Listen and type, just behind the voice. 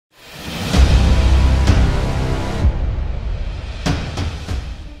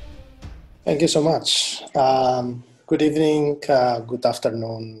Thank you so much. Good evening, good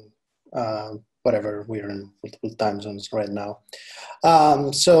afternoon, whatever, we're in multiple time zones right now.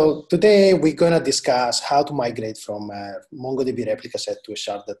 So today we're going to discuss how to migrate from a MongoDB replica set to a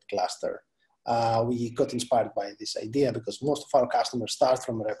sharded cluster. We got inspired by this idea because most of our customers start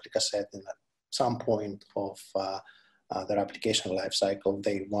from a replica set, and at some point of their application lifecycle,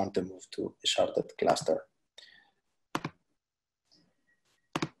 they want to move to a sharded cluster.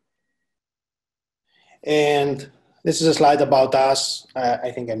 And this is a slide about us. I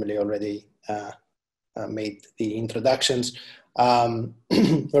think Emily already made the introductions.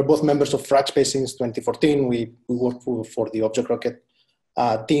 We're both members of Rackspace since 2014. We work for the Object Rocket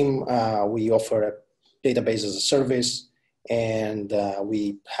team. We offer a database as a service, and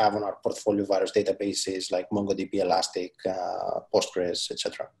we have on our portfolio various databases like MongoDB, Elastic, Postgres,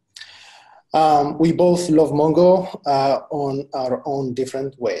 etc. We both love Mongo on our own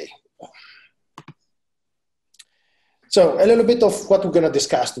different way. So a little bit of what we're going to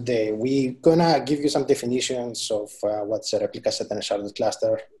discuss today. We're going to give you some definitions of what's a replica set and a sharded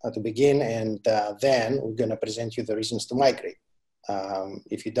cluster to begin, and then we're going to present you the reasons to migrate.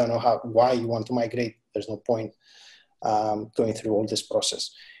 If you don't know why you want to migrate, there's no point going through all this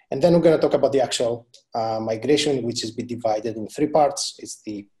process. And then we're going to talk about the actual migration, which is divided in three parts. It's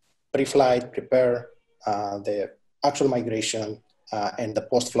the pre-flight, prepare, the actual migration, and the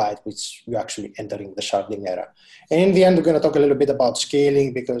post-flight, which we're actually entering the sharding era. And in the end, we're going to talk a little bit about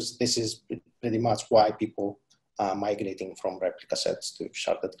scaling, because this is pretty much why people are migrating from replica sets to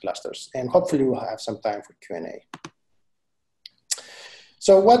sharded clusters. And hopefully we'll have some time for Q&A.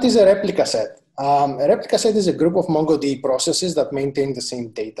 So what is a replica set? A replica set is a group of MongoDB processes that maintain the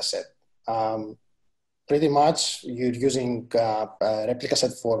same data set. Pretty much you're using a replica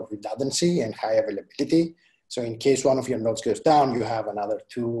set for redundancy and high availability. So in case one of your nodes goes down, you have another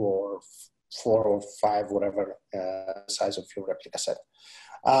 2 or 4 or 5, whatever size of your replica set.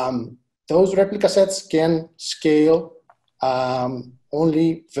 Those replica sets can scale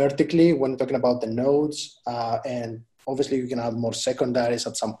only vertically when talking about the nodes. And obviously you can add more secondaries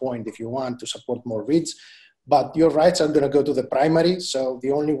at some point if you want to support more reads. But your writes are going to go to the primary. So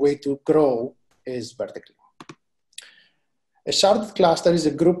the only way to grow is vertically. A sharded cluster is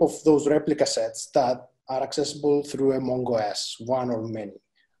a group of those replica sets that are accessible through a Mongo S, one or many.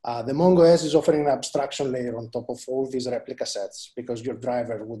 The Mongo S is offering an abstraction layer on top of all these replica sets, because your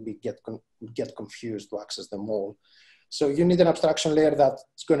driver would get confused to access them all. So you need an abstraction layer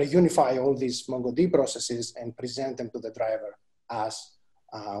that's going to unify all these MongoDB processes and present them to the driver as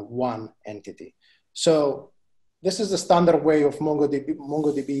one entity. So this is the standard way of MongoDB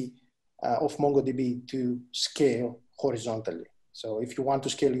to scale horizontally. So if you want to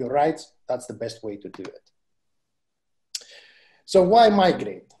scale your writes, that's the best way to do it. So why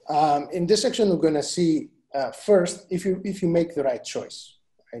migrate? In this section, we're going to see first, if you make the right choice,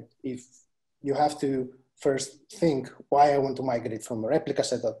 right? If you have to first think why I want to migrate from a replica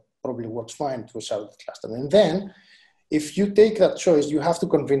set that probably works fine to a sharded cluster. And then if you take that choice, you have to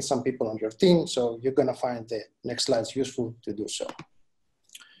convince some people on your team. So you're going to find the next slides useful to do so.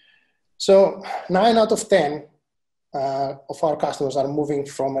 So 9 out of 10 of our customers are moving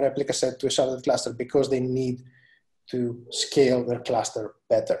from a replica set to a sharded cluster because they need to scale their cluster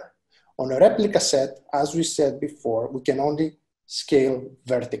better. On a replica set, as we said before, we can only scale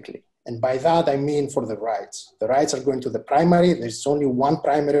vertically. And by that, I mean for the writes. The writes are going to the primary. There's only one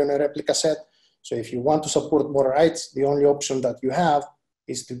primary on a replica set. So if you want to support more writes, the only option that you have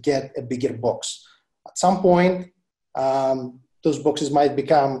is to get a bigger box. At some point, those boxes might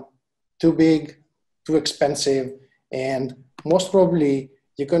become too big, too expensive, and most probably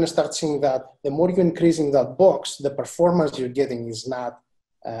you're going to start seeing that the more you're increasing that box, the performance you're getting is not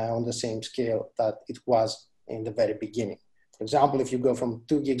on the same scale that it was in the very beginning. For example, if you go from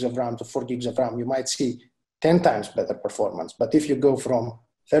 2 gigs of RAM to 4 gigs of RAM, you might see 10 times better performance. But if you go from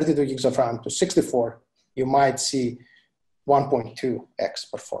 32 gigs of RAM to 64, you might see 1.2x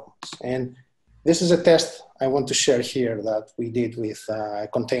performance. And this is a test I want to share here that we did with a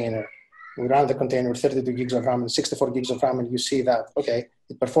container. We ran the container with 32 gigs of RAM and 64 gigs of RAM, and you see that, okay,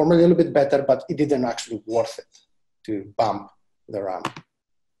 it performed a little bit better, but it didn't actually worth it to bump the RAM.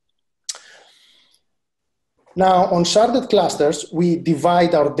 Now, on sharded clusters, we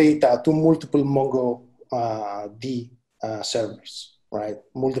divide our data to multiple MongoDB servers, right?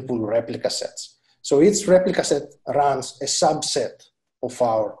 Multiple replica sets. So each replica set runs a subset of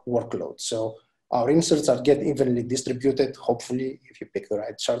our workload. So our inserts are get evenly distributed, hopefully, if you pick the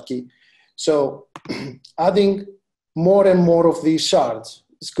right shard key. So adding more and more of these shards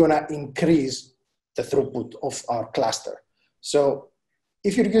is going to increase the throughput of our cluster. So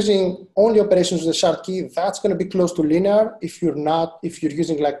if you're using only operations with a shard key, that's going to be close to linear. If you're not, if you're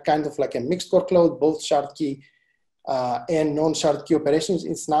using like kind of like a mixed workload, both shard key and non-shard key operations,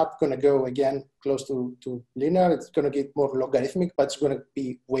 it's not going to go again close to linear. It's going to get more logarithmic, but it's going to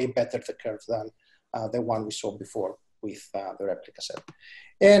be way better the curve than the one we saw before with the replica set.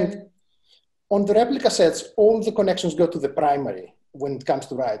 And on the replica sets, all the connections go to the primary when it comes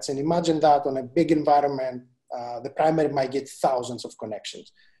to writes. And imagine that on a big environment, the primary might get thousands of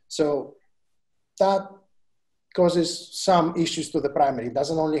connections. So that causes some issues to the primary. It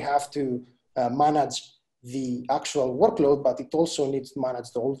doesn't only have to manage the actual workload, but it also needs to manage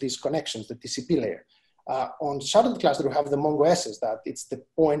all these connections, the TCP layer. On Sharded cluster, we have the Mongo S's, that it's the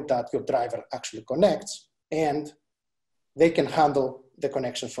point that your driver actually connects, and they can handle the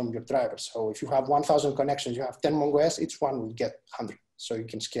connections from your driver. So if you have 1,000 connections, you have 10 Mongo S, each one will get 100. So you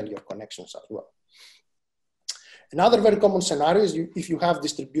can scale your connections as well. Another very common scenario is if you have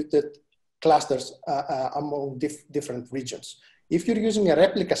distributed clusters among different regions. If you're using a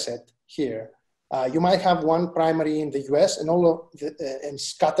replica set here, you might have one primary in the US and and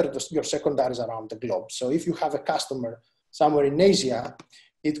scatter your secondaries around the globe. So if you have a customer somewhere in Asia,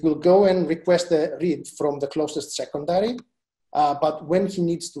 it will go and request a read from the closest secondary. But when he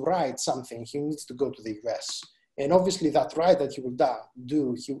needs to write something, he needs to go to the US. And obviously that write that he will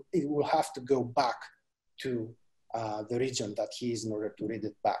do, it will have to go back to the region that he is in order to read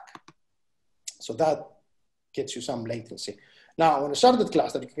it back. So that gets you some latency. Now, on a sharded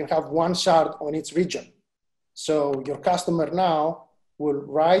cluster, you can have one shard on each region. So your customer now will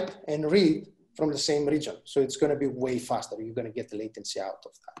write and read from the same region. So it's going to be way faster. You're going to get the latency out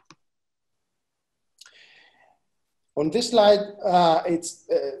of that. On this slide,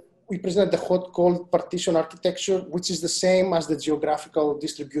 we present the hot-cold partition architecture, which is the same as the geographical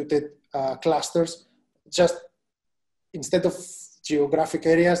distributed clusters. Just instead of geographic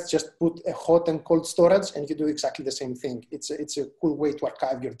areas, just put a hot and cold storage and you do exactly the same thing. It's a cool way to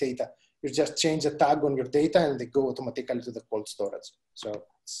archive your data. You just change a tag on your data and they go automatically to the cold storage. So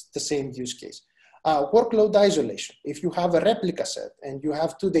it's the same use case. Workload isolation. If you have a replica set and you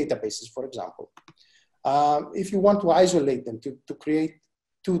have two databases, for example, if you want to isolate them to create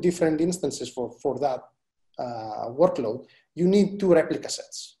two different instances for that workload, you need two replica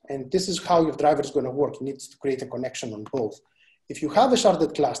sets. And this is how your driver is going to work. You need to create a connection on both. If you have a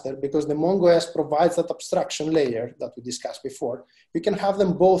sharded cluster, because the Mongo S provides that abstraction layer that we discussed before, you can have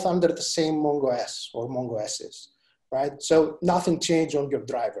them both under the same Mongo S or Mongo S's, right? So nothing changed on your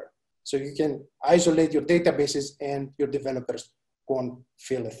driver. So you can isolate your databases and your developers won't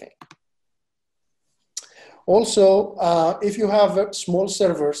feel a thing. Also, if you have small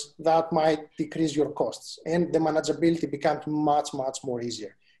servers, that might decrease your costs and the manageability becomes much, much more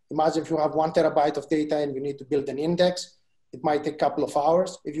easier. Imagine if you have 1 terabyte of data and you need to build an index, it might take a couple of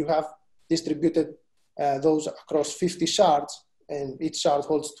hours. If you have distributed those across 50 shards and each shard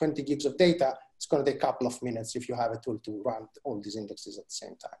holds 20 gigs of data, it's going to take a couple of minutes if you have a tool to run all these indexes at the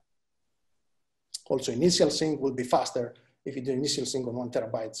same time. Also, initial sync will be faster. If you do initial sync on 1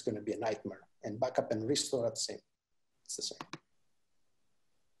 terabyte, it's going to be a nightmare. And backup and restore at the same. It's the same.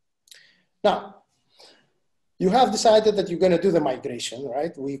 Now, you have decided that you're going to do the migration,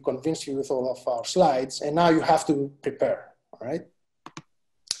 right? We convinced you with all of our slides, and now you have to prepare, all right?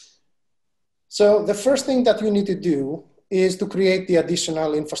 So the first thing that you need to do is to create the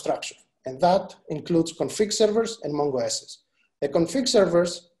additional infrastructure, and that includes config servers and Mongo S's. The config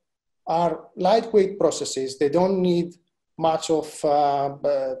servers are lightweight processes. They don't need much of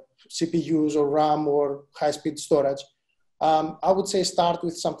CPUs or RAM or high-speed storage. I would say start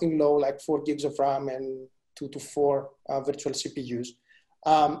with something low, like 4 gigs of RAM and 2 to 4 virtual CPUs.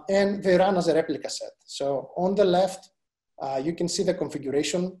 And they run as a replica set. So on the left, you can see the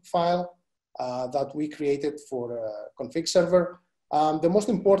configuration file that we created for a config server. The most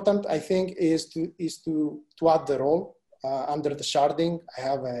important, I think, is to add the role under the sharding. I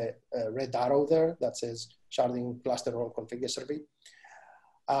have a red arrow there that says sharding cluster role configure server.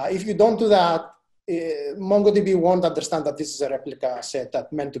 If you don't do that, MongoDB won't understand that this is a replica set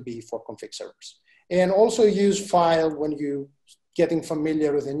that's meant to be for config servers. And also use file when you're getting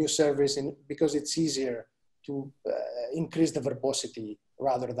familiar with a new service, because it's easier to increase the verbosity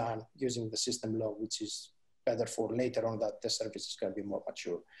rather than using the system log, which is better for later on that the service is going to be more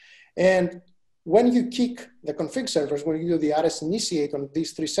mature. And when you kick the config servers, when you do the RS initiate on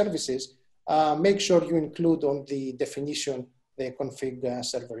these 3 services, make sure you include on the definition the config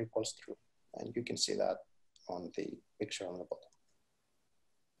server equals true. And you can see that on the picture on the bottom.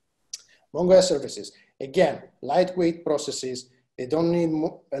 Mongo S services, again, lightweight processes. They don't need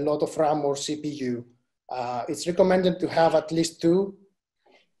a lot of RAM or CPU. It's recommended to have at least 2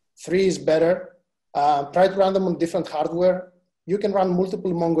 3 is better. Try to run them on different hardware. You can run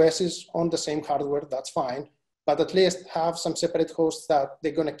multiple Mongo S's on the same hardware, that's fine. But at least have some separate hosts that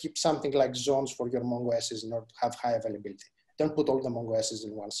they're going to keep something like zones for your Mongo S's in order to have high availability. Don't put all the Mongo S's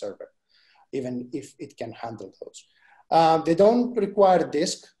in one server, even if it can handle those. They don't require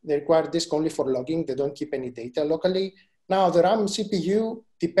disk. They require disk only for logging. They don't keep any data locally. Now, the RAM CPU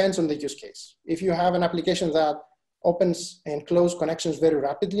depends on the use case. If you have an application that opens and closes connections very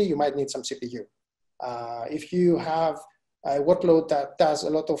rapidly, you might need some CPU. If you have a workload that does a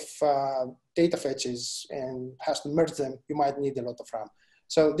lot of data fetches and has to merge them, you might need a lot of RAM.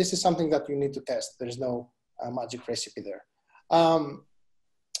 So this is something that you need to test. There is no magic recipe there.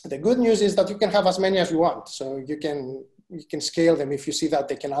 The good news is that you can have as many as you want. So you can scale them. If you see that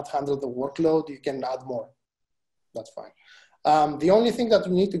they cannot handle the workload, you can add more. That's fine. The only thing that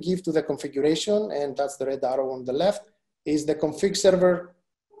you need to give to the configuration, and that's the red arrow on the left, is the config server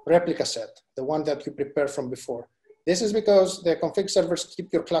replica set, the one that you prepared from before. This is because the config servers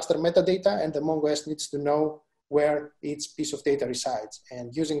keep your cluster metadata, and the Mongo S needs to know where each piece of data resides.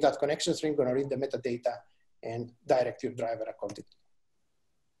 And using that connection string, going to read the metadata and direct your driver accordingly.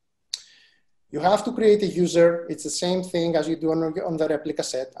 You have to create a user. It's the same thing as you do on the replica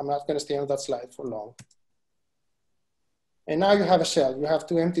set. I'm not going to stay on that slide for long. And now you have a shell. You have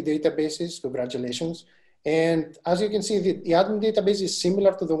 2 empty databases. Congratulations. And as you can see, the admin database is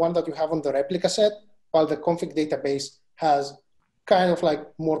similar to the one that you have on the replica set, while the config database has kind of like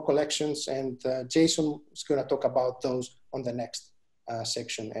more collections, and Jason is going to talk about those on the next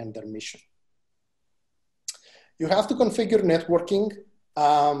section and their mission. You have to configure networking.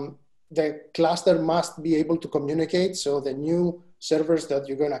 The cluster must be able to communicate, so the new servers that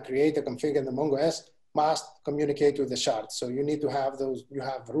you're going to create, the config and the Mongo S, must communicate with the shard. So you need to have those, you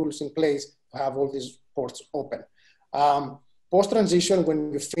have rules in place to have all these ports open. Post-transition,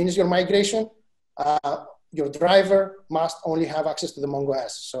 when you finish your migration, your driver must only have access to the Mongo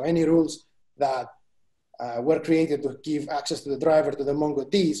S. So any rules that were created to give access to the driver to the Mongo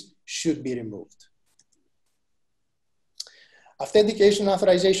Ds should be removed. Authentication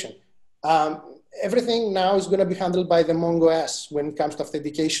authorization. Everything now is going to be handled by the Mongo S when it comes to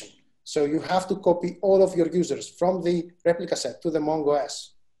authentication. So you have to copy all of your users from the replica set to the Mongo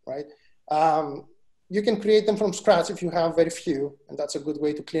S, right? You can create them from scratch if you have very few, and that's a good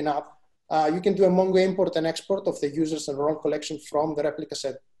way to clean up. You can do a Mongo import and export of the users and role collection from the replica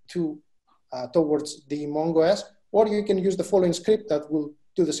set to towards the Mongo S, or you can use the following script that will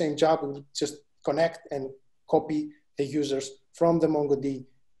do the same job. It will just connect and copy the users from the Mongo D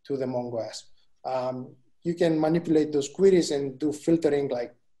to the Mongo S. You can manipulate those queries and do filtering,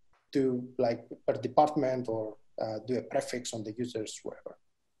 like do like per department, or do a prefix on the users, whatever.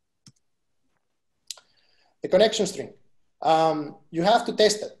 The connection string. You have to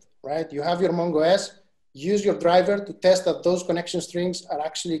test it, right? You have your Mongo S, use your driver to test that those connection strings are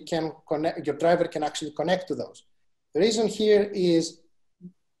actually can connect, your driver can actually connect to those. The reason here is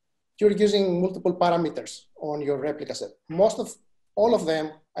you're using multiple parameters on your replica set. All of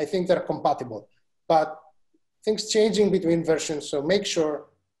them, I think they're compatible, but things changing between versions. So make sure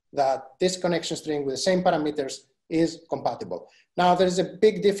that this connection string with the same parameters is compatible. Now there's a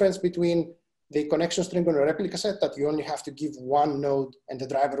big difference between the connection string on a replica set that you only have to give one node and the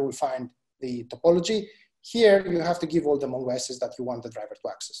driver will find the topology. Here you have to give all the Mongo S's that you want the driver to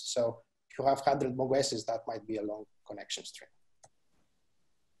access. So if you have 100 Mongo S's, that might be a long connection string.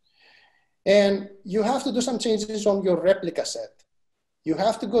 And you have to do some changes on your replica set. You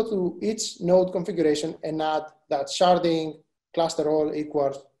have to go to each node configuration and add that sharding cluster role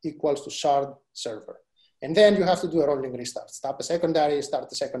equals to shard server. And then you have to do a rolling restart. Stop a secondary, start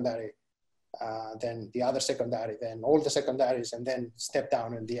the secondary, then the other secondary, then all the secondaries, and then step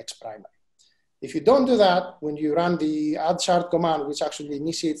down in the X primary. If you don't do that, when you run the add shard command, which actually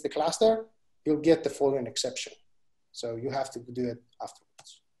initiates the cluster, you'll get the following exception. So you have to do it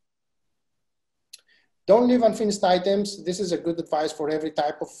afterwards. Don't leave unfinished items. This is a good advice for every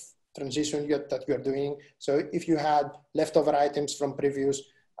type of transition that you're doing. So if you had leftover items from previous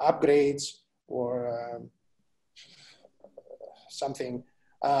upgrades or something,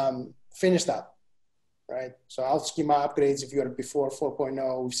 finish that, right? So alt schema upgrades, if you're before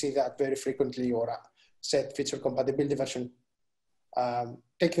 4.0, we see that very frequently, or set feature compatibility version,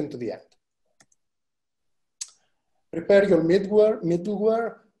 take them to the end. Prepare your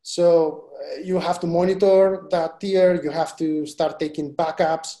middleware. So you have to monitor that tier. You have to start taking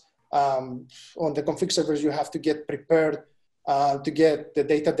backups. On the config servers, you have to get prepared to get the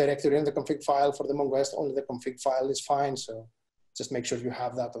data directory in the config file. For the Mongo S, only the config file is fine. So just make sure you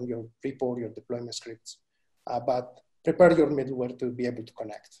have that on your repo, your deployment scripts. But prepare your middleware to be able to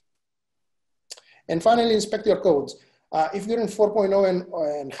connect. And finally, inspect your codes. If you're in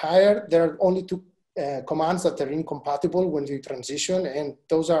 4.0 and higher, there are only two commands that are incompatible when you transition, and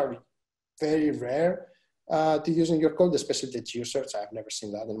those are very rare to use in your code, especially the geocerts. I've never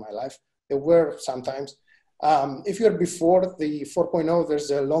seen that in my life. There were sometimes. If you're before the 4.0,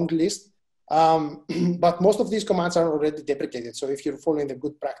 there's a long list, but most of these commands are already deprecated. So if you're following the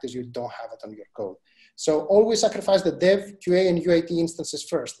good practice, you don't have it on your code. So always sacrifice the dev, QA, and UAT instances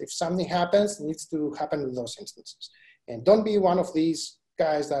first. If something happens, it needs to happen with those instances. And don't be one of these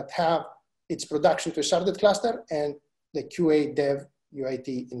guys that have its production to a sharded cluster and the QA, dev,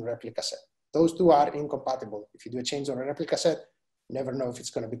 UAT in Replica-Set. Those two are incompatible. If you do a change on a Replica-Set, you never know if it's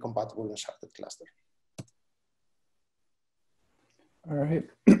going to be compatible in a sharded cluster. All right.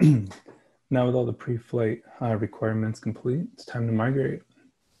 Now with all the pre-flight requirements complete, it's time to migrate.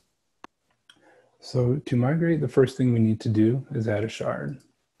 So to migrate, the first thing we need to do is add a shard.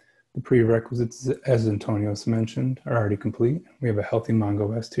 The prerequisites, as Antonios mentioned, are already complete. We have a healthy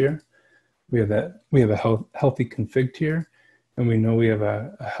Mongo S tier. We have a healthy config tier, and we know we have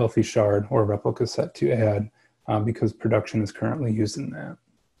a healthy shard or replica set to add because production is currently using that.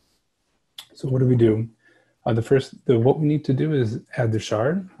 So what do we do? What we need to do is add the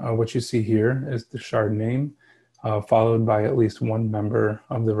shard. What you see here is the shard name, followed by at least one member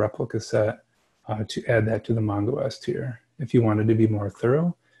of the replica set to add that to the Mongo S tier. If you wanted to be more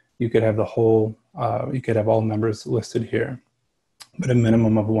thorough, you could have you could have all members listed here, but a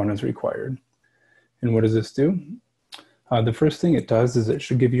minimum of one is required. And what does this do? The first thing it does is it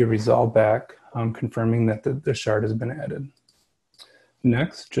should give you a resolve back confirming that the shard has been added.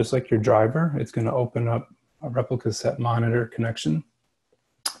 Next, just like your driver, it's going to open up a replica set monitor connection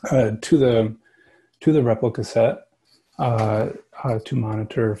to the replica set to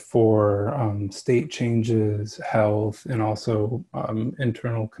monitor for state changes, health, and also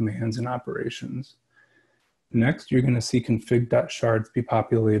internal commands and operations. Next, you're going to see config.shards be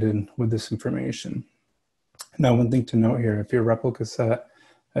populated with this information. Now, one thing to note here, if your replica set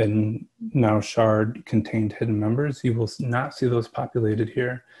and now shard contained hidden members, you will not see those populated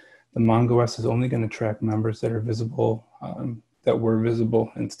here. The Mongo S is only going to track members that are visible, that were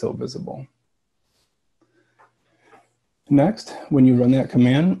visible and still visible. Next, when you run that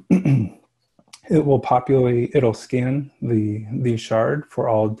command, it will populate, it'll scan the shard for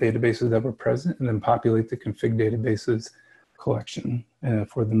all databases that were present and then populate the config databases collection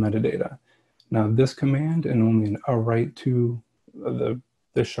for the metadata. Now this command and only a write to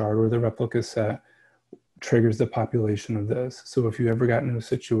the shard or the replica set triggers the population of this. So if you ever got into a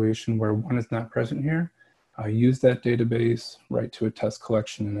situation where one is not present here, use that database, write to a test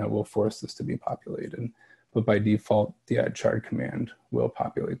collection, and that will force this to be populated. But by default, the add shard command will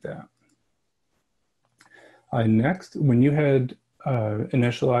populate that. Next, when you had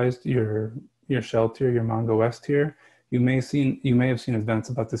initialized your shell tier, your Mongo S tier, you may have seen events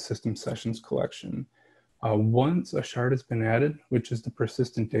about the system sessions collection. Once a shard has been added, which is the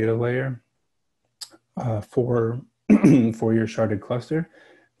persistent data layer for your sharded cluster,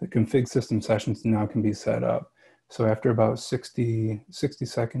 the config system sessions now can be set up. So after about 60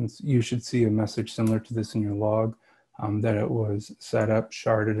 seconds, you should see a message similar to this in your log that it was set up,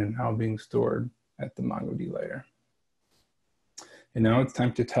 sharded, and now being stored at the MongoD layer. And now it's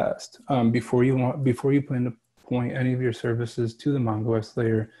time to test. Before you plan to point any of your services to the Mongo S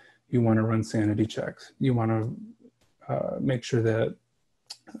layer, you want to run sanity checks. You want to make sure that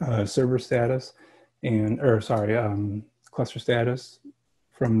server status cluster status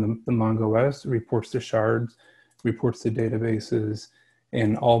from the Mongo S reports to shards, reports to databases,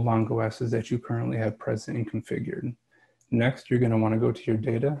 and all Mongo S's that you currently have present and configured. Next, you're going to want to go to your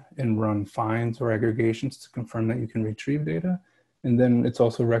data and run finds or aggregations to confirm that you can retrieve data. And then it's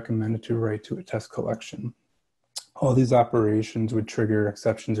also recommended to write to a test collection. All these operations would trigger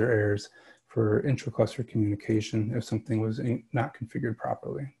exceptions or errors for intra-cluster communication if something was not configured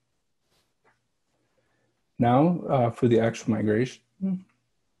properly. Now, for the actual migration,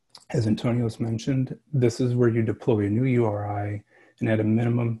 as Antonios mentioned, this is where you deploy a new URI, and at a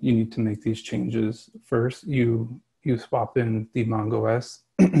minimum, you need to make these changes. First, you swap in the Mongo S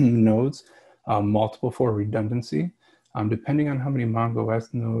nodes, multiple for redundancy. Depending on how many Mongo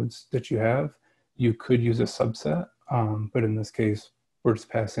S nodes that you have, you could use a subset, but in this case, we're just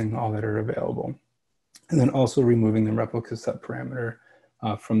passing all that are available. And then also removing the replica set parameter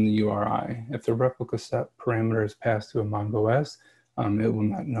from the URI. If the replica set parameter is passed to a Mongo S, it will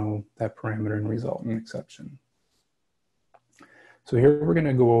not know that parameter and result in an exception. So here we're going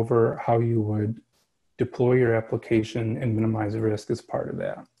to go over how you would deploy your application and minimize risk as part of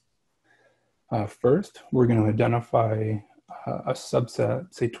that. First, we're going to identify a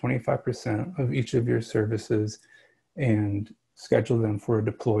subset, say 25% of each of your services, and schedule them for a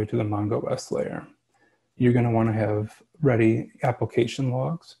deploy to the Mongo S layer. You're going to want to have ready application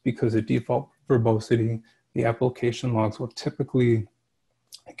logs, because at default verbosity, the application logs will typically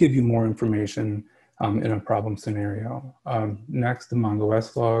give you more information in a problem scenario. Next, the Mongo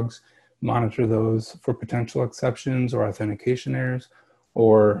S logs, monitor those for potential exceptions or authentication errors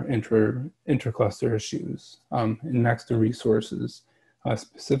or intercluster issues. Next, the resources,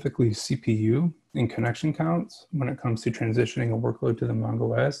 specifically CPU and connection counts when it comes to transitioning a workload to the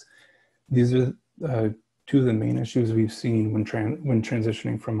Mongo S. These are two of the main issues we've seen when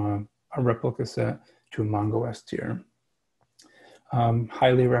transitioning from a replica set to a Mongo S tier.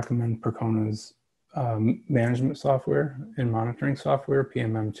 Highly recommend Percona's management software and monitoring software,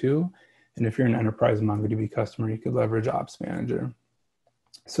 PMM2. And if you're an enterprise MongoDB customer, you could leverage Ops Manager.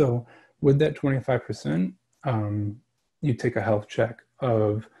 So with that 25%, you take a health check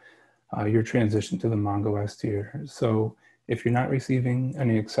of your transition to the Mongo S tier. So if you're not receiving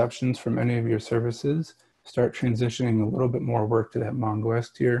any exceptions from any of your services, start transitioning a little bit more work to that Mongo S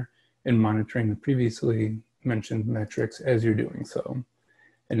tier and monitoring the previously mentioned metrics as you're doing so.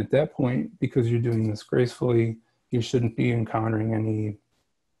 And at that point, because you're doing this gracefully, you shouldn't be encountering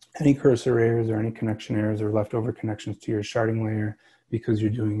any cursor errors or any connection errors or leftover connections to your sharding layer, because you're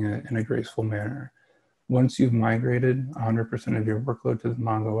doing it in a graceful manner. Once you've migrated 100% of your workload to the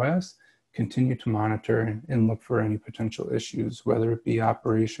Mongo S, continue to monitor and look for any potential issues, whether it be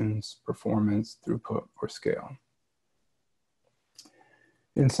operations, performance, throughput, or scale.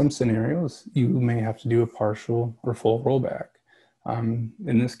 In some scenarios, you may have to do a partial or full rollback. In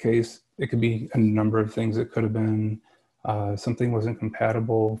this case, it could be a number of things. It could have been something wasn't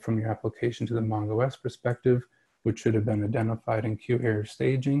compatible from your application to the Mongo S perspective, which should have been identified in queue error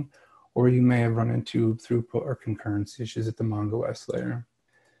staging, or you may have run into throughput or concurrency issues at the Mongo S layer.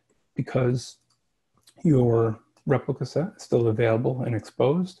 Because your replica set is still available and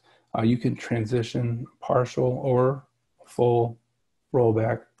exposed, you can transition partial or full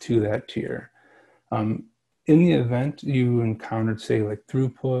rollback to that tier. In the event you encountered, say, like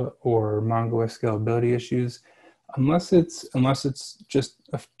throughput or Mongo S scalability issues, unless it's just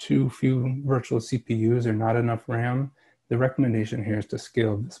too few virtual CPUs or not enough RAM, the recommendation here is to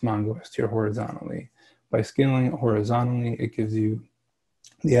scale this Mongo S tier horizontally. By scaling it horizontally, it gives you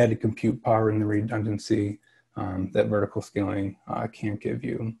the added compute power and the redundancy that vertical scaling can't give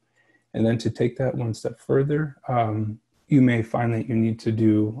you. And then to take that one step further, you may find that you need to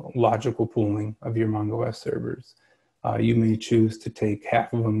do logical pooling of your Mongo S servers. You may choose to take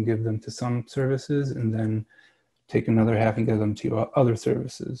half of them, give them to some services, and then take another half and give them to other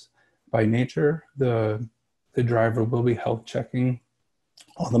services. By nature, the driver will be health checking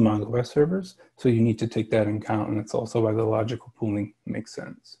all the Mongo S servers, so you need to take that in account, and it's also why the logical pooling makes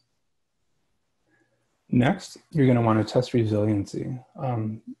sense. Next, you're going to want to test resiliency.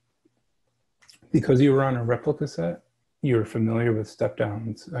 Because you were on a replica set, you're familiar with step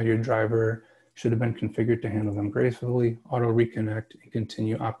downs. Your driver should have been configured to handle them gracefully, auto reconnect, and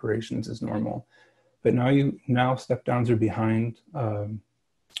continue operations as normal. But now step downs are behind a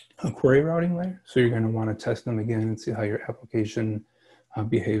query routing layer, so you're going to want to test them again and see how your application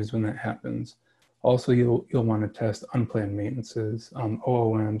behaves when that happens. Also, you'll want to test unplanned maintenances,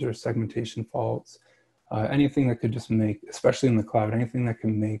 OOMs or segmentation faults, anything that could just make, especially in the cloud, anything that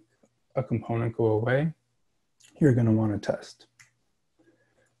can make a component go away, you're going to want to test.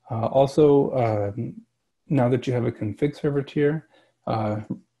 Also, now that you have a config server tier,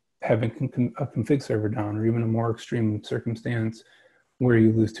 having a config server down, or even a more extreme circumstance where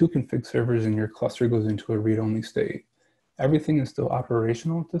you lose 2 config servers and your cluster goes into a read-only state. Everything is still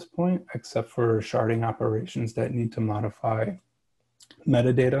operational at this point, except for sharding operations that need to modify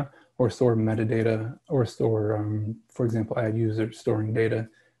metadata or store metadata, or store, for example, add user storing data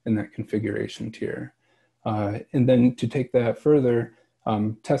in that configuration tier. And then to take that further,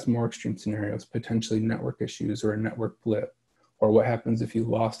 test more extreme scenarios, potentially network issues or a network blip, or what happens if you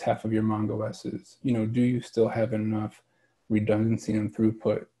lost half of your Mongo S's. Do you still have enough redundancy and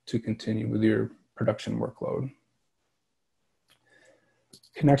throughput to continue with your production workload?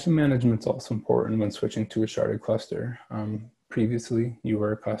 Connection management is also important when switching to a sharded cluster. Previously, you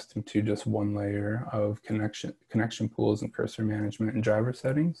were accustomed to just one layer of connection pools and cursor management and driver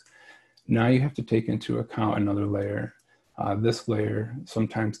settings. Now you have to take into account another layer. This layer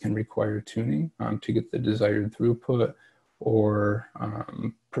sometimes can require tuning to get the desired throughput or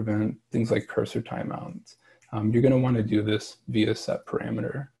prevent things like cursor timeouts. You're going to want to do this via set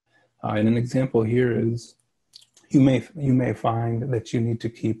parameter. And an example here is you may find that you need to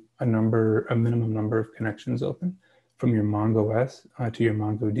keep a minimum number of connections open from your Mongo S to your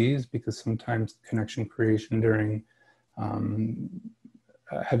Mongo Ds, because sometimes connection creation during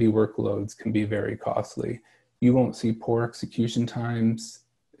heavy workloads can be very costly. You won't see poor execution times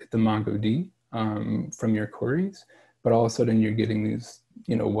at the Mongo D from your queries, but all of a sudden you're getting these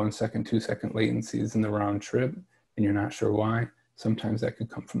 1 second, 2 second latencies in the round trip, and you're not sure why. Sometimes that could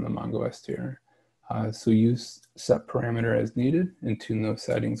come from the Mongo S tier. So use set parameter as needed and tune those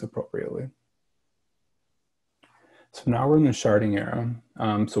settings appropriately. So now we're in the sharding era.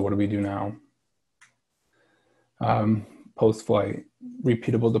 So what do we do now? Post-flight,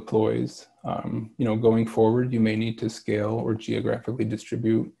 repeatable deploys. Going forward, you may need to scale or geographically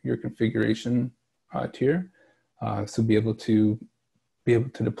distribute your configuration tier. So be able to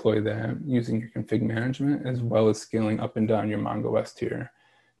deploy that using your config management, as well as scaling up and down your Mongo S tier.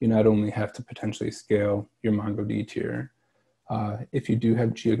 You not only have to potentially scale your Mongo D tier. If you do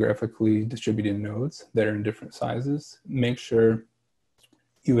have geographically distributed nodes that are in different sizes, make sure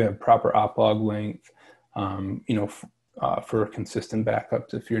you have proper oplog length, for consistent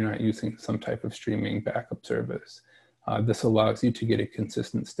backups if you're not using some type of streaming backup service. This allows you to get a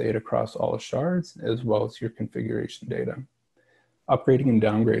consistent state across all shards, as well as your configuration data. Upgrading and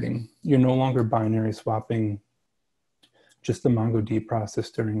downgrading. You're no longer binary swapping just the Mongo D process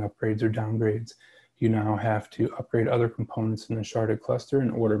during upgrades or downgrades. You now have to upgrade other components in the sharded cluster,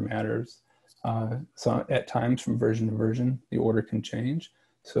 and order matters. So at times, from version to version, the order can change.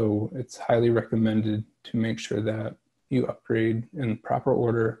 So it's highly recommended to make sure that you upgrade in proper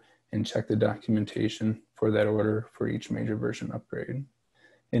order and check the documentation for that order for each major version upgrade.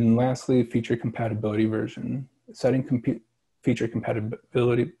 And lastly, feature compatibility version. Setting feature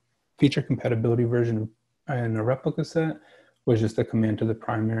compatibility version in a replica set was just a command to the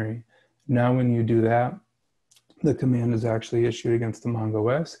primary. Now when you do that, the command is actually issued against the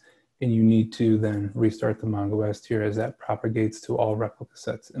Mongo S, and you need to then restart the Mongo S tier as that propagates to all replica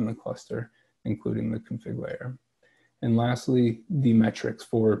sets in the cluster, including the config layer. And lastly, the metrics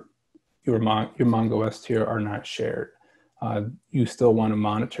for your Mongo S tier are not shared. You still want to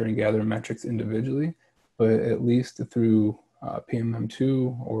monitor and gather metrics individually, but at least through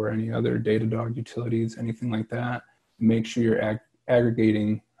PMM2 or any other Datadog utilities, anything like that, make sure you're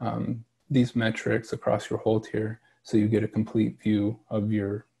aggregating these metrics across your whole tier so you get a complete view of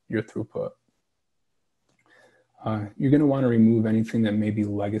your throughput. You're going to want to remove anything that may be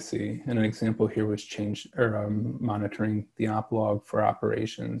legacy. And an example here was monitoring the op log for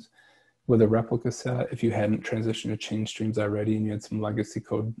operations. With a replica set, if you hadn't transitioned to change streams already and you had some legacy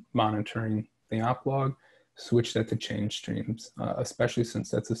code monitoring the op log, switch that to change streams, especially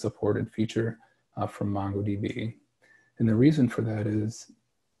since that's a supported feature from MongoDB. And the reason for that is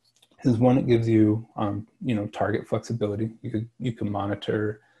one, it gives you, target flexibility. You can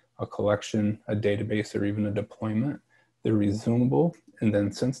monitor a collection, a database, or even a deployment. They're resumable. And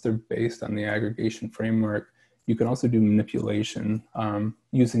then since they're based on the aggregation framework, you can also do manipulation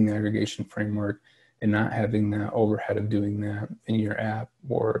using the aggregation framework and not having that overhead of doing that in your app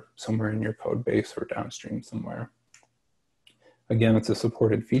or somewhere in your code base or downstream somewhere. Again, it's a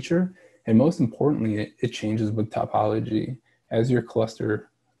supported feature. And most importantly, it changes with topology. As your cluster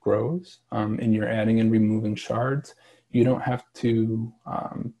grows and you're adding and removing shards, you don't have to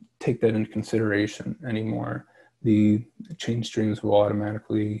take that into consideration anymore. The change streams will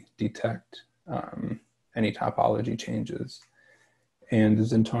automatically detect any topology changes. And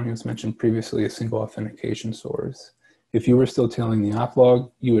as Antonio's mentioned previously, a single authentication source. If you were still tailing the op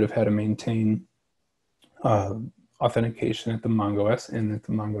log, you would have had to maintain authentication at the Mongo S and at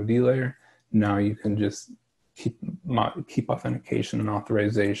the Mongo D layer. Now you can just keep authentication and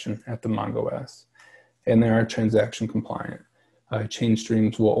authorization at the Mongo S. And they are transaction compliant. Change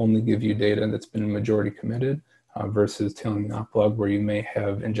streams will only give you data that's been majority committed versus tailing the op log where you may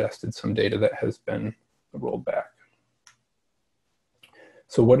have ingested some data that has been rolled back.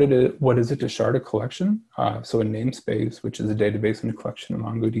 So what is it to shard a collection? So a namespace, which is a database and a collection of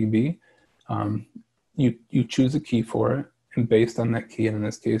MongoDB, you choose a key for it, and based on that key, and in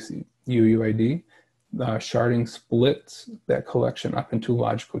this case, UUID, sharding splits that collection up into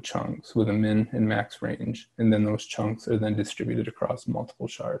logical chunks with a min and max range, and then those chunks are then distributed across multiple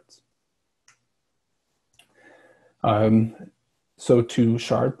shards. So to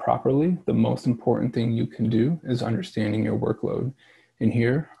shard properly, the most important thing you can do is understanding your workload. And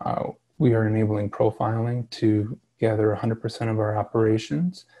here, we are enabling profiling to gather 100% of our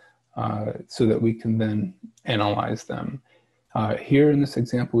operations so that we can then analyze them. Here in this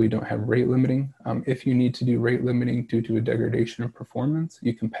example, we don't have rate limiting. If you need to do rate limiting due to a degradation of performance,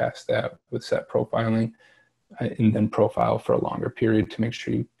 you can pass that with set profiling and then profile for a longer period to make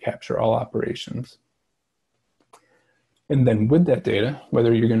sure you capture all operations. And then with that data,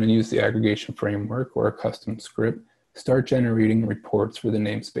 whether you're going to use the aggregation framework or a custom script, start generating reports for the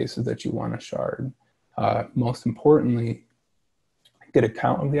namespaces that you want to shard. Most importantly, get a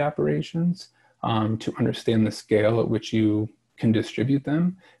count of the operations to understand the scale at which you can distribute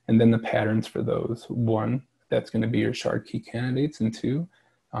them, and then the patterns for those. One, that's going to be your shard key candidates, and two,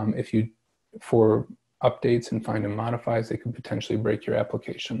 if you, for updates and find and modifies, they could potentially break your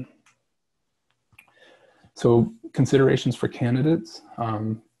application. So considerations for candidates,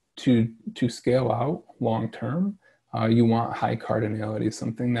 to scale out long-term, you want high cardinality,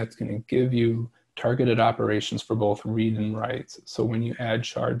 something that's going to give you targeted operations for both read and writes. So when you add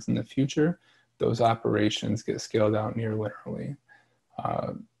shards in the future, those operations get scaled out near linearly.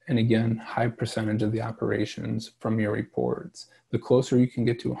 And again, high percentage of the operations from your reports. The closer you can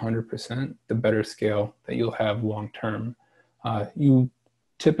get to 100%, the better scale that you'll have long-term.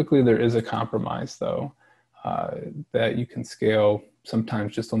 Typically, there is a compromise though, that you can scale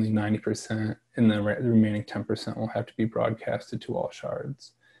sometimes just only 90%, and then the remaining 10% will have to be broadcasted to all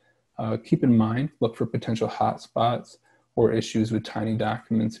shards. Keep in mind, look for potential hotspots or issues with tiny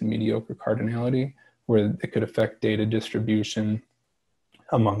documents and mediocre cardinality where it could affect data distribution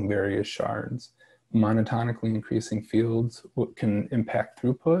among various shards. Monotonically increasing fields can impact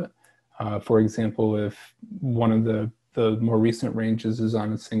throughput. For example, if one of the more recent ranges is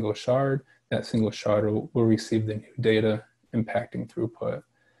on a single shard, that single shard will receive the new data, impacting throughput.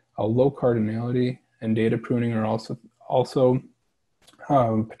 Low cardinality and data pruning are also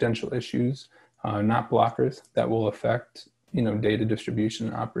potential issues, not blockers that will affect data distribution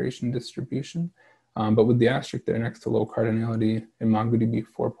and operation distribution. But with the asterisk there next to low cardinality in MongoDB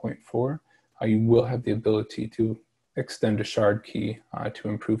 4.4, you will have the ability to extend a shard key to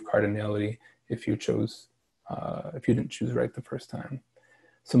improve cardinality if you didn't choose right the first time.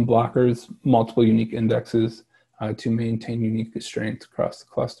 Some blockers, multiple unique indexes to maintain unique constraints across the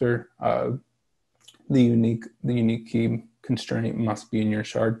cluster. The unique key constraint must be in your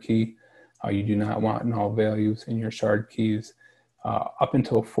shard key. You do not want null values in your shard keys. Up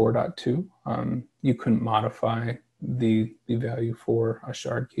until 4.2, you couldn't modify the value for a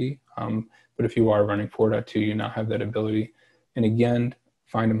shard key. But if you are running 4.2, you now have that ability. And again,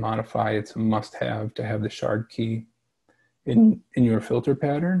 find and modify, it's a must-have to have the shard key in your filter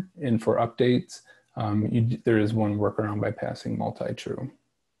pattern. And for updates, there is one workaround by passing multi-true.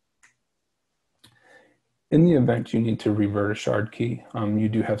 In the event you need to revert a shard key, you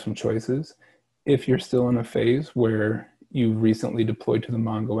do have some choices. If you're still in a phase where you recently deployed to the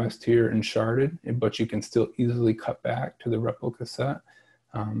Mongo S tier and sharded, but you can still easily cut back to the Replica-Set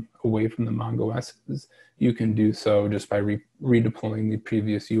away from the Mongo S's, you can do so just by redeploying the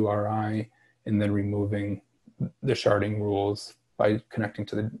previous URI and then removing the sharding rules by connecting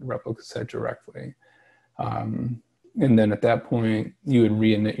to the Replica-Set directly. And then at that point, you would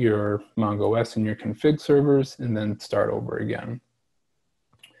reinit your Mongo S in your config servers and then start over again.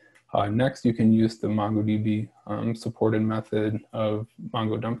 Next, you can use the MongoDB supported method of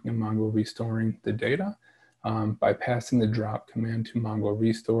Mongo dumping and Mongo restoring the data. By passing the drop command to Mongo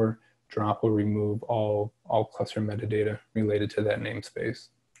restore, drop will remove all cluster metadata related to that namespace.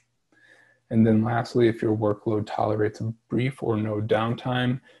 And then lastly, if your workload tolerates a brief or no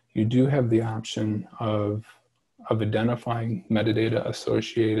downtime, you do have the option of identifying metadata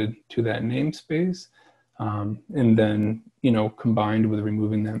associated to that namespace, and then combined with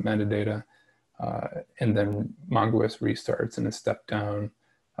removing that metadata, and then Mongo S restarts in a step down,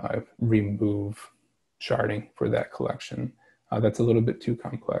 remove sharding for that collection. That's a little bit too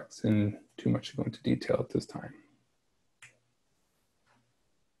complex and too much to go into detail at this time.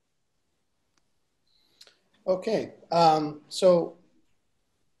 Okay, so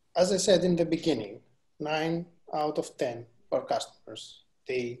as I said in the beginning, 9 out of 10 our customers,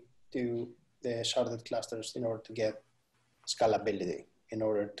 they do the sharded clusters in order to get scalability, in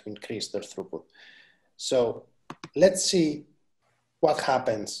order to increase their throughput. So let's see what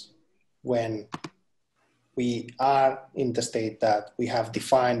happens when we are in the state that we have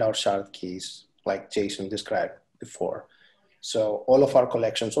defined our shard keys, like Jason described before. So all of our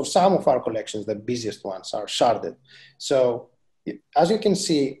collections, or some of our collections, the busiest ones, are sharded. So as you can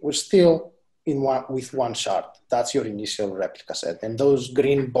see, we're still with one shard. That's your initial replica set. And those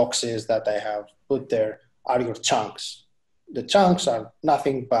green boxes that I have put there are your chunks. The chunks are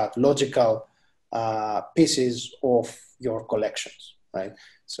nothing but logical pieces of your collections, right?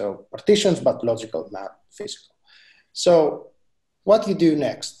 So partitions, but logical, not physical. So what you do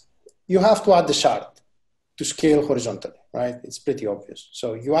next, you have to add the shard to scale horizontally, right? It's pretty obvious.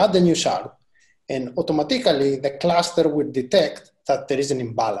 So you add the new shard and automatically the cluster will detect that there is an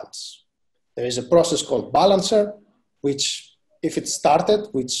imbalance. There is a process called balancer which if it started,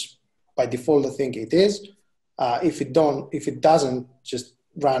 which by default I think it is, if it doesn't, just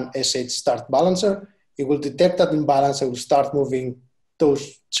run sh start balancer. It will detect that imbalance and will start moving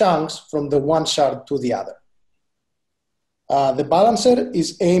those chunks from the one shard to the other. The balancer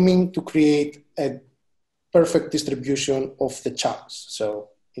is aiming to create a perfect distribution of the chunks. So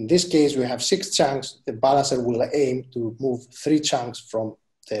in this case, we have 6 chunks. The balancer will aim to move 3 chunks from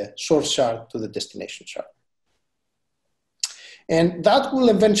the source shard to the destination shard. And that will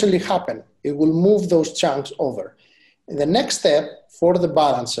eventually happen. It will move those chunks over. And the next step for the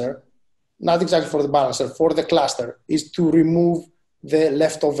balancer, not exactly for the balancer, for the cluster, is to remove the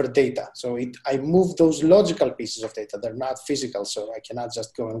leftover data. So I move those logical pieces of data. They're not physical, so I cannot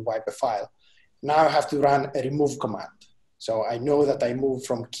just go and wipe a file. Now I have to run a remove command. So I know that I moved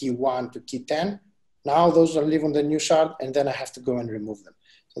from key 1 to key 10. Now those are live on the new shard, and then I have to go and remove them.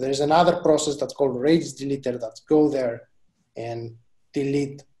 So there's another process that's called range deleter that go there and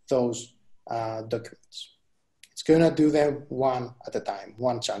delete those documents. It's going to do them one at a time,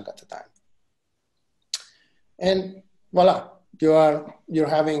 one chunk at a time. And voila, you're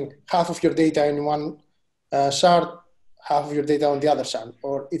having half of your data in one shard, half of your data on the other shard.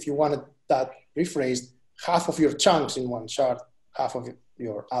 Or if you wanted that rephrased, half of your chunks in one shard, half of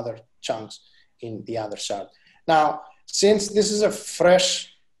your other chunks in the other shard. Now, since this is a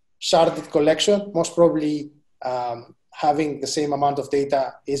fresh sharded collection, most probably having the same amount of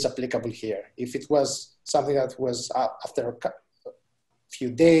data is applicable here. If it was something that was after a few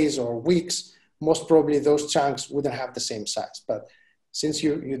days or weeks, most probably those chunks wouldn't have the same size. But since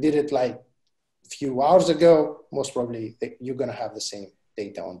you did it like a few hours ago, most probably you're gonna have the same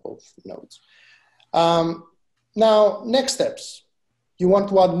data on both nodes. Now, next steps. You want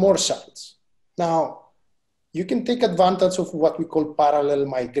to add more shards. Now, you can take advantage of what we call parallel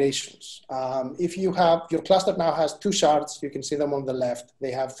migrations. If you have, your cluster now has 2 shards, you can see them on the left.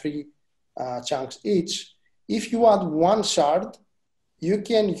 They have 3 chunks each. If you add 1 shard, you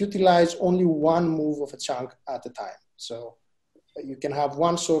can utilize only 1 move of a chunk at a time. So you can have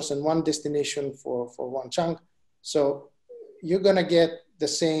 1 source and 1 destination for 1 chunk. So you're gonna get the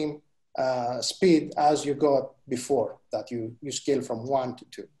same speed as you got before, that you scale from 1 to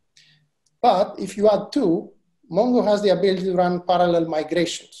 2. But if you add 2, Mongo has the ability to run parallel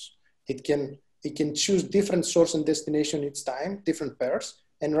migrations. It can choose different source and destination each time, different pairs,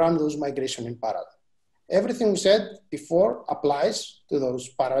 and run those migrations in parallel. Everything we said before applies to those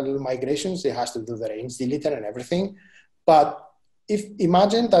parallel migrations. It has to do the range deleter and everything. But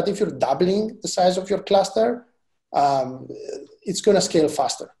imagine that if you're doubling the size of your cluster, it's gonna scale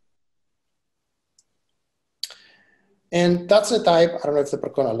faster. And that's a type, I don't know if the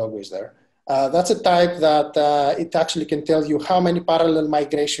Percona logo is there. That's a type that it actually can tell you how many parallel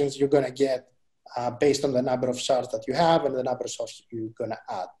migrations you're gonna get based on the number of shards that you have and the number of shards you're gonna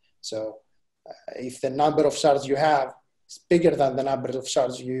add. So if the number of shards you have is bigger than the number of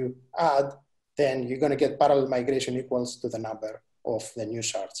shards you add, then you're gonna get parallel migration equals to the number of the new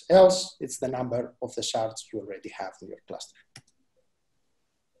shards. Else, it's the number of the shards you already have in your cluster.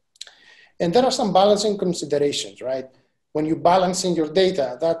 And there are some balancing considerations, right? When you're balancing your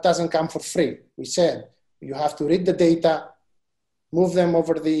data, that doesn't come for free. We said you have to read the data, move them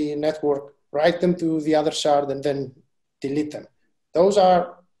over the network, write them to the other shard, and then delete them. Those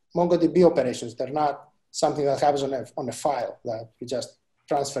are MongoDB operations. They're not something that happens on a file that you just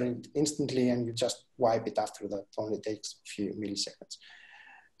transfer it instantly and you just wipe it after that. It only takes a few milliseconds.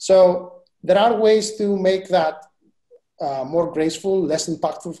 So there are ways to make that more graceful, less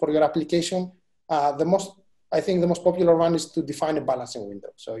impactful for your application. I think the most popular one is to define a balancing window.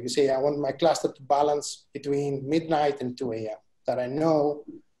 So you say, I want my cluster to balance between midnight and 2 a.m. that I know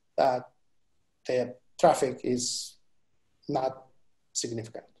that the traffic is not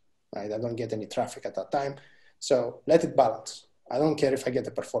significant, right? I don't get any traffic at that time. So let it balance. I don't care if I get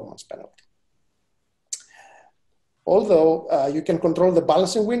a performance penalty. Although you can control the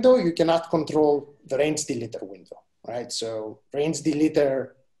balancing window, you cannot control the range deleter window, right? So range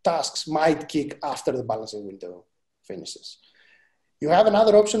deleter tasks might kick after the balancing window finishes. You have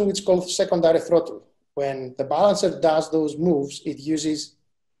another option which is called secondary throttle. When the balancer does those moves, it uses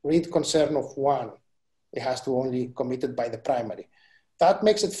read concern of 1. It has to only commit it by the primary. That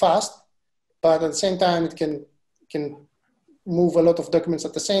makes it fast, but at the same time, it can move a lot of documents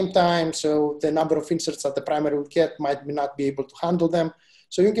at the same time. So the number of inserts that the primary will get might not be able to handle them.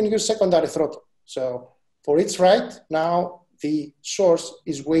 So you can use secondary throttle. So for its write, now the source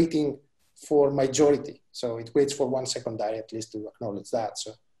is waiting for majority. So it waits for 1 secondary at least to acknowledge that.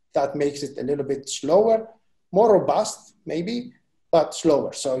 So that makes it a little bit slower, more robust maybe, but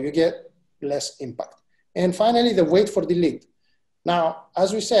slower. So you get less impact. And finally, the wait for delete. Now,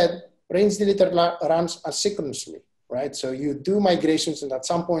 as we said, range deleter runs asynchronously, right? So you do migrations, and at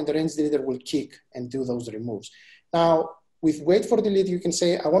some point, the range deleter will kick and do those removes. Now, with wait for delete, you can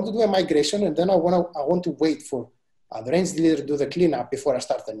say, I want to do a migration, and then I want to wait for the range deleter to do the cleanup before I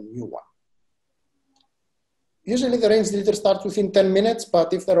start a new one. Usually, the range deleter starts within 10 minutes,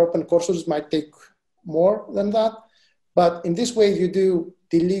 but if they're open cursors, it might take more than that. But in this way, you do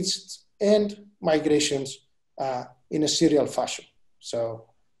deletes and migrations in a serial fashion. So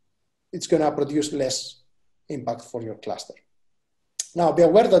it's going to produce less impact for your cluster. Now, be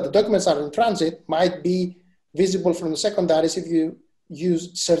aware that the documents that are in transit might be visible from the secondaries if you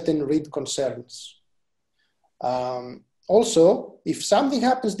use certain read concerns. Also, if something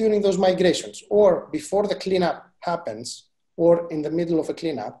happens during those migrations or before the cleanup happens or in the middle of a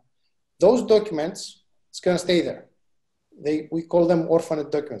cleanup, those documents, it's going to stay there. We call them orphaned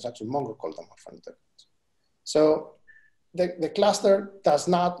documents. Actually, Mongo called them orphaned documents. So the cluster does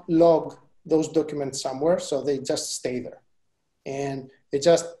not log those documents somewhere, so they just stay there. And they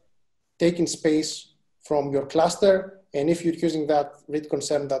just taking space from your cluster. And if you're using that read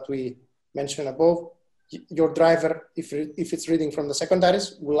concern that we mentioned above, your driver, if it's reading from the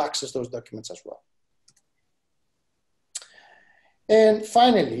secondaries, will access those documents as well. And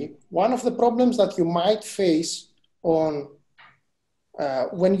finally, one of the problems that you might face on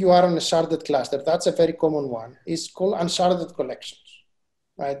when you are on a sharded cluster, that's a very common one, is called unsharded collections,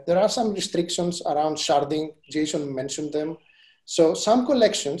 right? There are some restrictions around sharding. Jason mentioned them. So some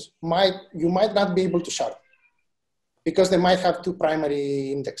collections you might not be able to shard because they might have two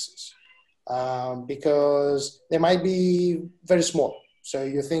primary indexes, because they might be very small. So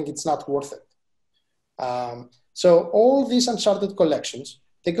you think it's not worth it. So all these unsharded collections,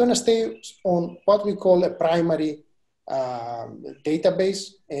 they're going to stay on what we call a primary database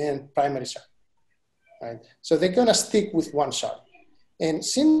and primary shard, right? So they're going to stick with one shard. And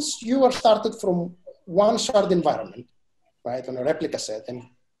since you are started from one shard environment, right, on a replica set, and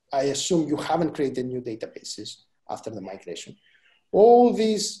I assume you haven't created new databases after the migration, all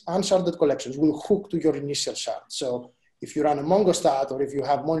these unsharded collections will hook to your initial shard. So if you run a Mongo stat or if you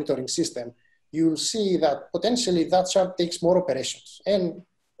have monitoring system, you'll see that potentially that shard takes more operations, and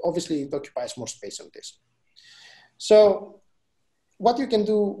obviously it occupies more space on disk. So what you can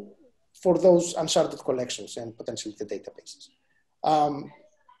do for those unsharded collections and potentially the databases,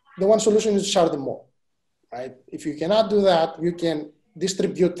 the one solution is shard them all, right? If you cannot do that, you can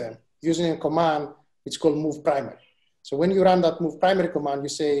distribute them using a command which is called move primary. So when you run that move primary command, you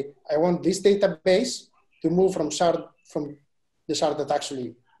say, I want this database to move from the shard that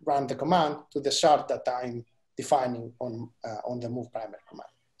actually ran the command to the shard that I'm defining on the move primary command.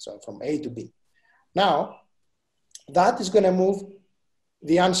 So from A to B. Now, that is going to move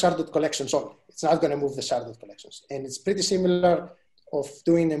the unsharded collections only. It's not going to move the sharded collections. And it's pretty similar of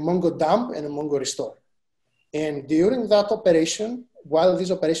doing a Mongo dump and a Mongo restore. And during that operation, while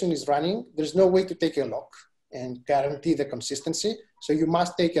this operation is running, there's no way to take a lock and guarantee the consistency. So you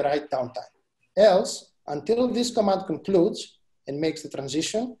must take a write downtime. Else, until this command concludes and makes the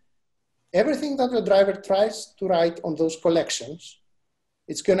transition, everything that your driver tries to write on those collections,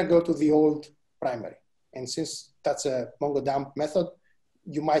 it's going to go to the old primary. And since that's a Mongo dump method,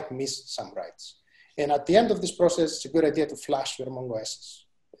 you might miss some writes. And at the end of this process, it's a good idea to flush your Mongo SS.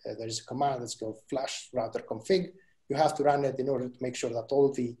 There is a command that's called flush router config. You have to run it in order to make sure that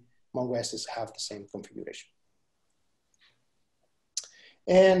all the Mongo SS have the same configuration.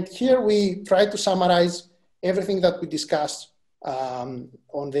 And here we try to summarize everything that we discussed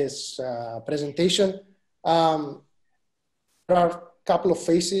on this presentation. There are a couple of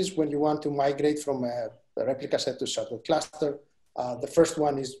phases when you want to migrate from a replica set to sharded cluster. The first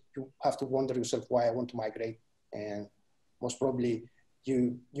one is you have to wonder yourself why I want to migrate, and most probably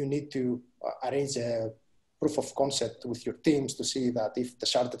you need to arrange a proof of concept with your teams to see that if the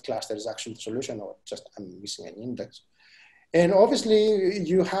sharded cluster is actually the solution or just I'm missing an index. And obviously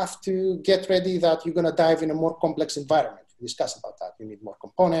you have to get ready that you're going to dive in a more complex environment. We discussed about that. You need more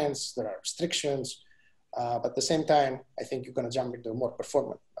components, there are restrictions, but at the same time, I think you're going to jump into a more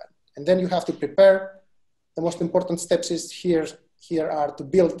performant environment. And then you have to prepare. The most important steps is here are to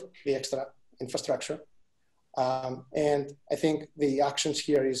build the extra infrastructure. And I think the actions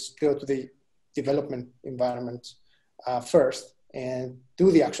here is go to the development environment first and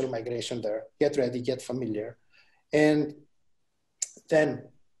do the actual migration there, get ready, get familiar, and then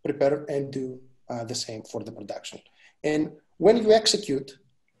prepare and do the same for the production. And when you execute,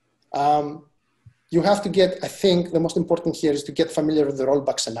 you have to get, I think the most important here is to get familiar with the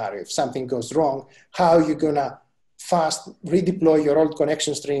rollback scenario. If something goes wrong, how you're gonna fast redeploy your old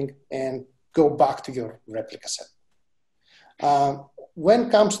connection string and go back to your replica set. When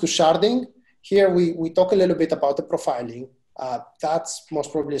it comes to sharding, here we talk a little bit about the profiling. That's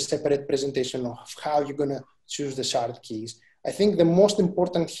most probably a separate presentation of how you're gonna choose the shard keys. I think the most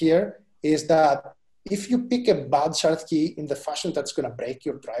important here is that if you pick a bad shard key in the fashion that's gonna break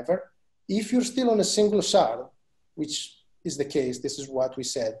your driver, if you're still on a single shard, which is the case, this is what we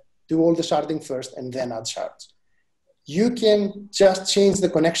said, do all the sharding first and then add shards. You can just change the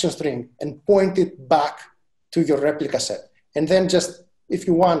connection string and point it back to your replica set. And then just, if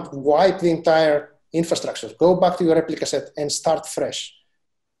you want, wipe the entire infrastructure, go back to your replica set and start fresh.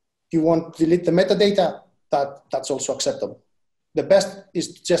 If you want to delete the metadata, that's also acceptable. The best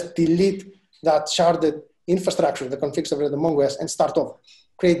is to just delete that sharded infrastructure, the config server, the Mongo OS, and start over.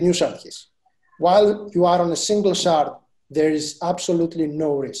 Create new shard keys. While you are on a single shard, there is absolutely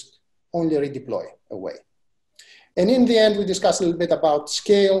no risk, only redeploy away. And in the end, we discussed a little bit about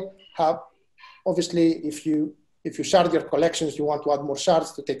scale, how obviously if you shard your collections, you want to add more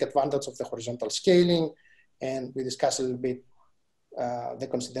shards to take advantage of the horizontal scaling. And we discussed a little bit the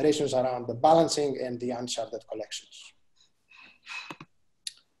considerations around the balancing and the unsharded collections.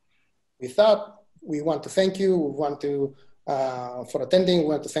 With that, we want to thank you. We want to, for attending. We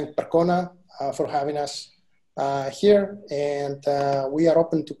want to thank Percona for having us here. And we are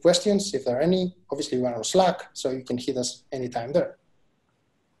open to questions if there are any. Obviously, we're on Slack, so you can hit us anytime there.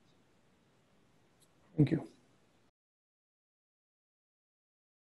 Thank you.